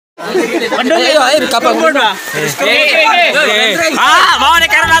Pandong ayo ay kapag mo ba? Mau na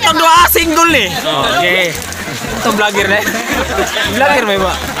karon atong duha single ni. Okay. Itong vlogger na. Vlogger may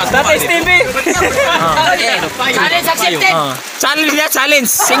ba? Dati TV. Challenge accepted. Challenge niya, challenge.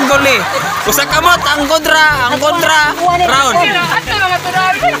 Single ni. Usa kamot ang kontra round.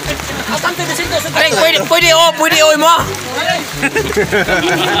 Pwede mo.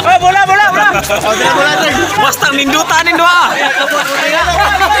 Oh, bola. Basta nindutan ning duha.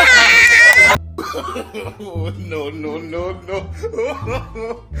 No.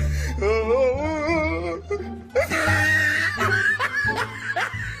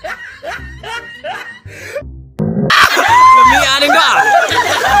 Lumianin ba?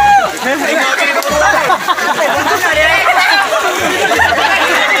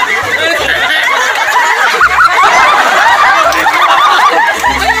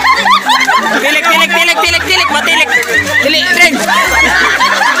 Tilik, matilik. Tilik, drink.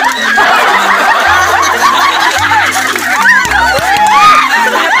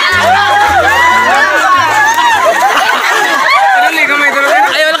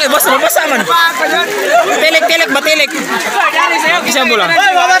 Mabasa man. Tilik, matilik. Isang bola.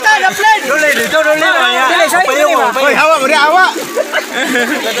 Hoy, mabata na plane. Dole. Hoy, hawa mo dia hawa.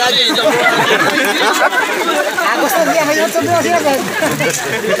 Gusto niya may YouTube na siya.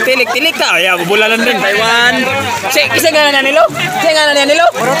 Tilik ka. Ya, bola lang din. Taiwan. Isa nga na nilo?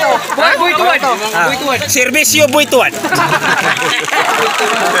 Buituan. Servisyo buituan.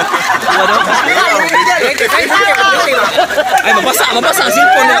 Ay, mabasa.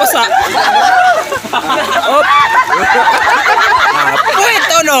 Cellphone, mabasa. Op. Buit,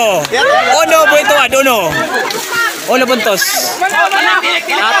 ono, buituan, ono puntos.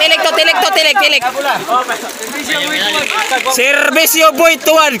 Tilik. Servisyo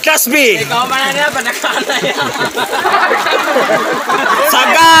buituan, Class B.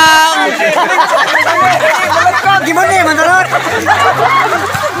 Sagang. Gimana ya, Mandarat?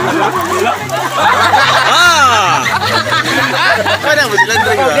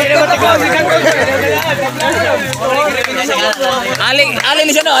 Ali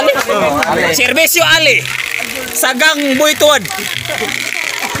ni sana Ali. Servisyo Ali. Sagang buituan.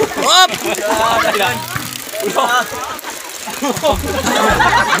 Op.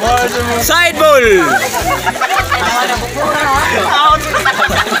 Side ball.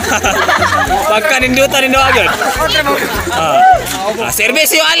 Pagka nindutan agad.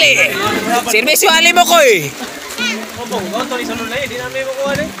 Servisyo Ali Mokoy.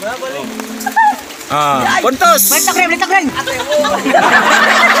 Puntos. Balik takren.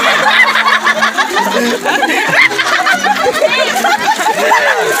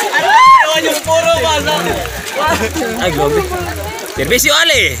 Ay, gobe. Servisyo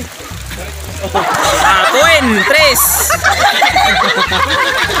Ali. Coin, 3.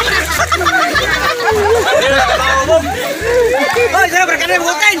 Hoy, jangan berkata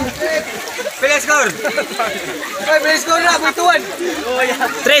bukan. Pilih skor. Hoy, beli skor lah buituan.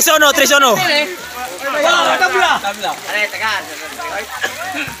 3-1. Tabla. Are tekan.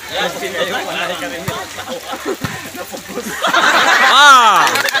 Ah,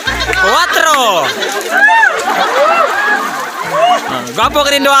 4. Gapo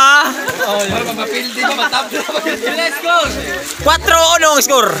kanin doa. Let's go. 4-1 ang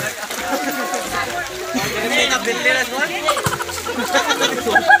skor.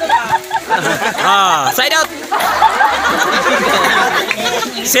 Side out.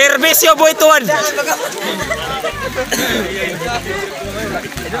 Servisyo buituan.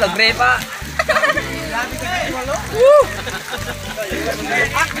 Itu lagre pa.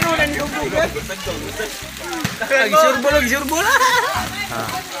 Akno dan dubugan. Lagi surbo lah.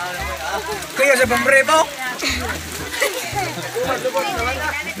 Kaya sa pamrepo.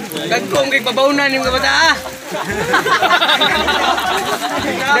 Gagkong kay pabaunan yung kabata.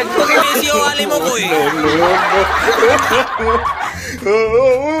 Gagkong kay Messi o Alimokoy.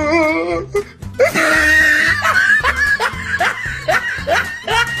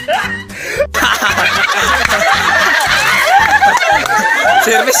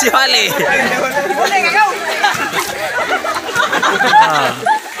 Servisyo Ali.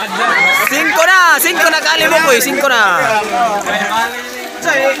 Cinco na kali mo ko, 5 na.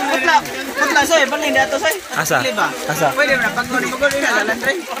 Say, putla say, paling dato say. Asa? Pwede na pagod na dalan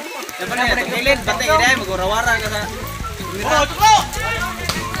tre. Dapat na kilid, batay ida magwarawara ka sa. Oh, tuko.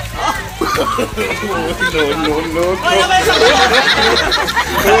 No.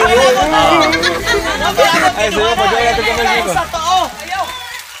 Ay, suwa pa dyan natin kamay ko.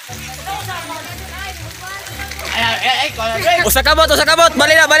 Usa kabot,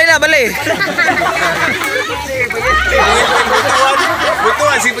 bali na.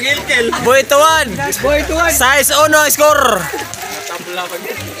 Butuan si pagilkel. Buituan. Size 1 score.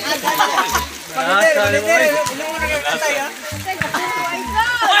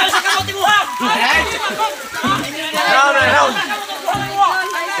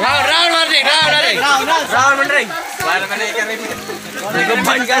 Round man. Para ka na ikarin.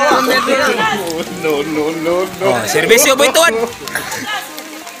 Nagaban ka na. No. Serbisyo buituan.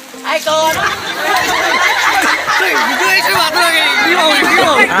 Ay, kon! Bigay siya ba? Bimaw!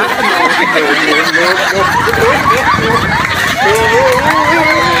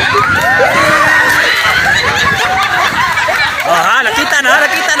 Nakita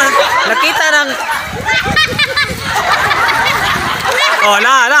ng. Oh,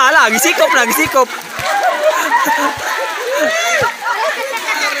 gisikop.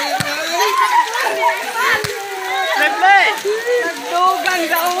 Dugang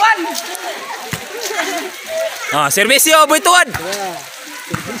dawan! Serbisyo buituan.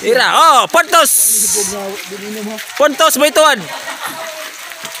 Ira, puntos buituan.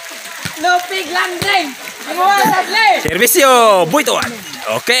 Lupig landing! Imuha sadli! Serbisyo buituan.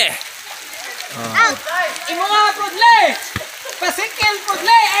 Okay. Imuha pudli! Pasikil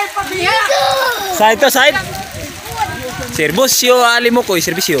pudli! Ay pabiha! Side to side. Serbisyo Alimokoy,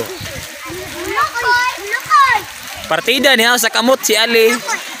 serbisyo. Partida niya sa kamot si Ali,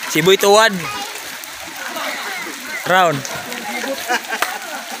 si Buituan. Round.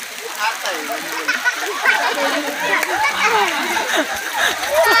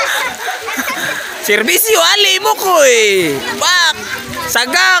 Serbisyo Alimokoy. Back.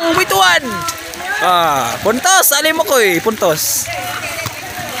 Sagang Buituan. Puntos Alimokoy, puntos.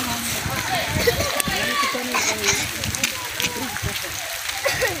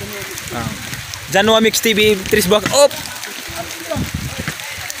 Janwa MIXTV, Tris Buhak up.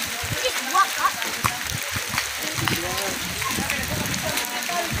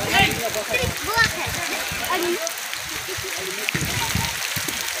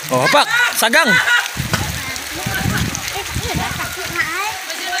 Pak, sagang.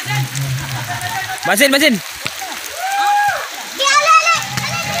 Masin.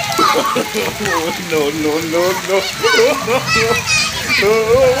 No.